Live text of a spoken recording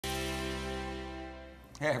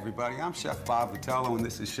Hey everybody, I'm Chef Bob Vitello and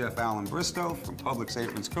this is Chef Alan Bristow from Publix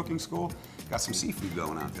Aprons Cooking School. Got some seafood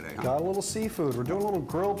going on today, huh? Got a little seafood. We're doing a little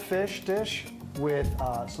grilled fish dish with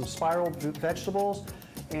some spiral vegetables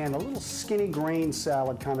and a little skinny grain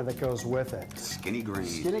salad kind of that goes with it. Skinny grain.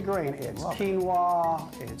 Skinny grain. It's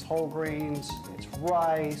quinoa, it's whole grains, it's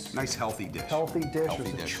rice. Nice healthy dish. Healthy dish.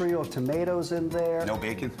 There's a trio of tomatoes in there. No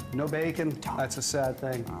bacon? No bacon. That's a sad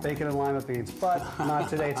thing. Bacon and lima beans, but not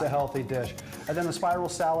today. It's a healthy dish. And then the spiral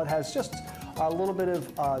salad has just a little bit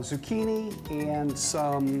of zucchini and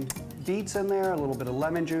some beets in there, a little bit of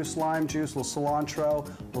lemon juice, lime juice, a little cilantro,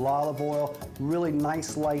 a little olive oil. Really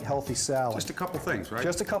nice, light, healthy salad. Just a couple things, right?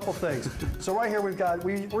 Just a couple things. So right here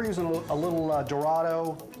we're using a little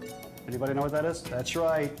Dorado. Anybody know what that is? That's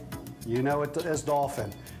right. You know it as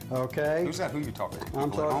dolphin. Okay? Who's that? Who are you talking to?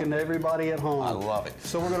 I'm talking to everybody at home. I love it.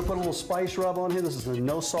 So we're going to put a little spice rub on here. This is the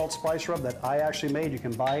no salt spice rub that I actually made. You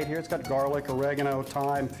can buy it here. It's got garlic, oregano,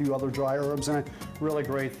 thyme, a few other dry herbs in it. Really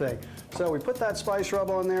great thing. So we put that spice rub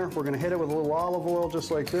on there. We're going to hit it with a little olive oil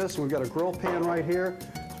just like this. We've got a grill pan right here.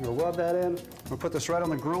 So we're going to rub that in. We'll put this right on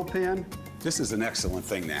the grill pan. This is an excellent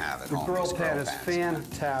thing to have at home. The grill pan is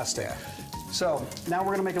fantastic. So now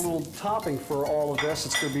we're going to make a little topping for all of this.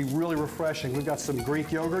 It's going to be really refreshing. We've got some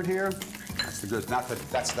Greek yogurt here. That's the good.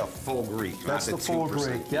 That's the full Greek. That's the full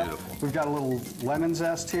Greek. Yep. We've got a little lemon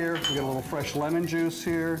zest here. We've got a little fresh lemon juice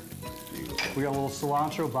here. We got a little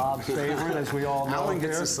cilantro, Bob's favorite, as we all know. Alan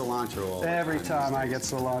gets the cilantro all the time. Every time I get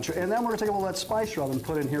cilantro. And then we're going to take a little of that spice rub and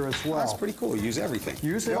put in here as well. That's pretty cool. Use everything.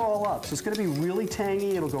 Use it all up. So it's going to be really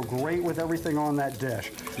tangy. It'll go great with everything on that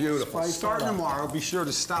dish. Beautiful. Starting tomorrow, be sure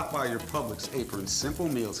to stop by your Publix Aprons Simple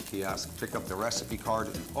Meals kiosk, pick up the recipe card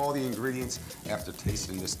and all the ingredients after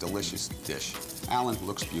tasting this delicious dish. Alan,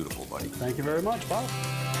 looks beautiful, buddy. Thank you very much, Bob.